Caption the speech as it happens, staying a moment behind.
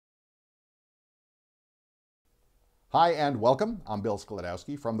Hi and welcome. I'm Bill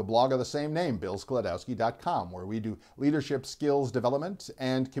Sklodowski from the blog of the same name, billsklodowski.com, where we do leadership skills development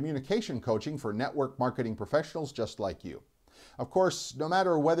and communication coaching for network marketing professionals just like you. Of course, no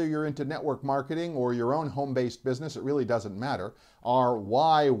matter whether you're into network marketing or your own home-based business, it really doesn't matter. Our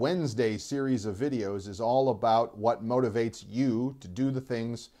Why Wednesday series of videos is all about what motivates you to do the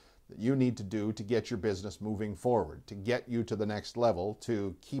things that you need to do to get your business moving forward, to get you to the next level,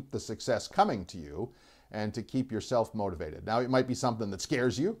 to keep the success coming to you, and to keep yourself motivated. Now, it might be something that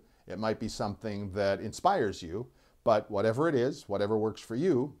scares you, it might be something that inspires you, but whatever it is, whatever works for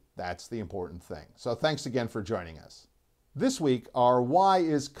you, that's the important thing. So thanks again for joining us. This week, our why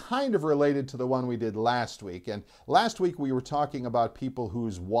is kind of related to the one we did last week. And last week we were talking about people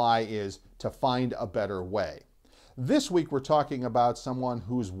whose why is to find a better way. This week we're talking about someone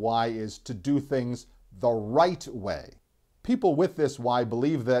whose why is to do things the right way. People with this why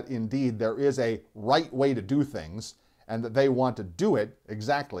believe that indeed there is a right way to do things and that they want to do it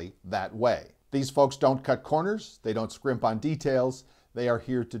exactly that way. These folks don't cut corners, they don't scrimp on details, they are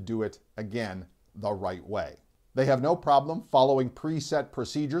here to do it, again, the right way. They have no problem following preset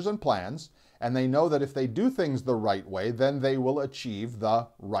procedures and plans, and they know that if they do things the right way, then they will achieve the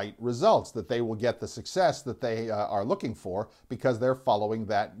right results, that they will get the success that they are looking for because they're following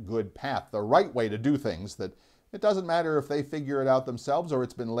that good path, the right way to do things. That it doesn't matter if they figure it out themselves or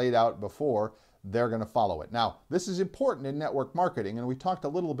it's been laid out before, they're going to follow it. Now, this is important in network marketing, and we talked a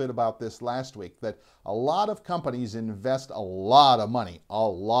little bit about this last week, that a lot of companies invest a lot of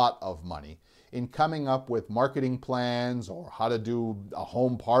money, in coming up with marketing plans or how to do a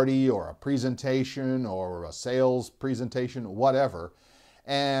home party or a presentation or a sales presentation, whatever.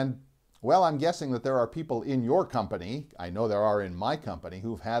 And well, I'm guessing that there are people in your company, I know there are in my company,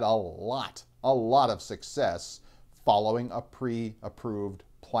 who've had a lot of success following a pre-approved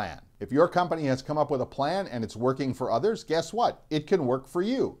plan. If your company has come up with a plan and it's working for others, guess what? It can work for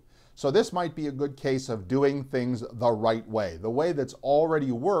you. So this might be a good case of doing things the right way, the way that's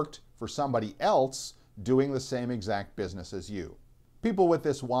already worked for somebody else doing the same exact business as you. People with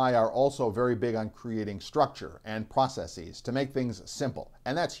this why are also very big on creating structure and processes to make things simple.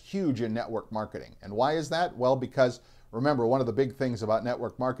 And that's huge in network marketing. And why is that? Well, because remember, one of the big things about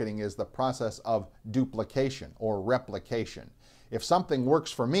network marketing is the process of duplication or replication. If something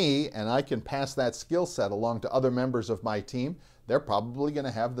works for me and I can pass that skill set along to other members of my team, they're probably going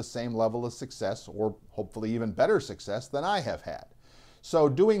to have the same level of success or hopefully even better success than I have had. So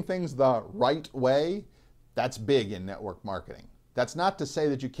doing things the right way, that's big in network marketing. That's not to say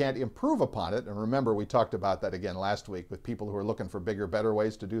that you can't improve upon it. And remember, we talked about that again last week with people who are looking for bigger, better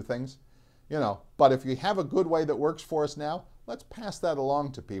ways to do things. But if you have a good way that works for us now, let's pass that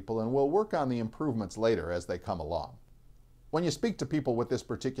along to people and we'll work on the improvements later as they come along. When you speak to people with this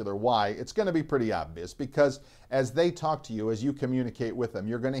particular why, it's going to be pretty obvious because as they talk to you, as you communicate with them,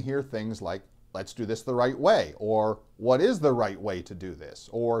 you're going to hear things like, let's do this the right way, or what is the right way to do this,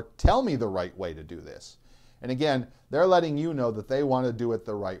 or tell me the right way to do this. And again, they're letting you know that they want to do it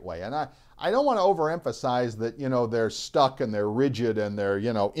the right way. And I don't want to overemphasize that, they're stuck and they're rigid and they're,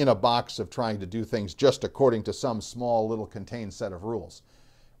 in a box of trying to do things just according to some small little contained set of rules.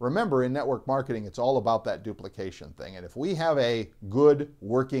 Remember, in network marketing, it's all about that duplication thing. And if we have a good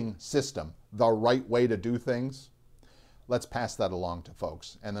working system, the right way to do things, let's pass that along to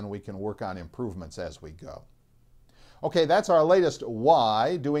folks. And then we can work on improvements as we go. Okay, that's our latest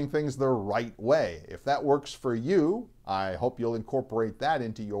why, doing things the right way. If that works for you, I hope you'll incorporate that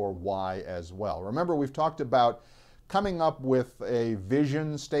into your why as well. Remember, we've talked about coming up with a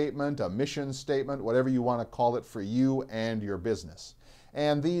vision statement, a mission statement, whatever you want to call it for you and your business.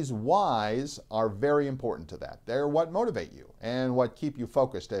 And these whys are very important to that. They're what motivate you and what keep you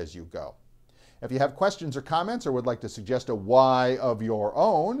focused as you go. If you have questions or comments or would like to suggest a why of your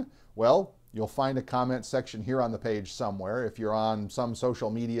own, well, you'll find a comment section here on the page somewhere. If you're on some social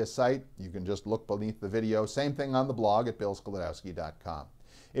media site, you can just look beneath the video. Same thing on the blog at billsklodowski.com.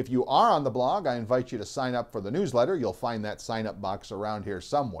 If you are on the blog, I invite you to sign up for the newsletter. You'll find that sign-up box around here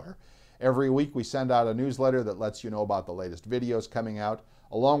somewhere. Every week we send out a newsletter that lets you know about the latest videos coming out.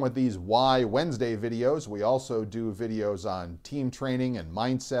 Along with these Why Wednesday videos, we also do videos on team training and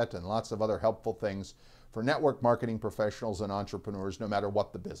mindset and lots of other helpful things for network marketing professionals and entrepreneurs, no matter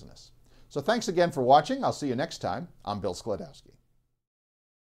what the business. So thanks again for watching. I'll see you next time. I'm Bill Sklodowski.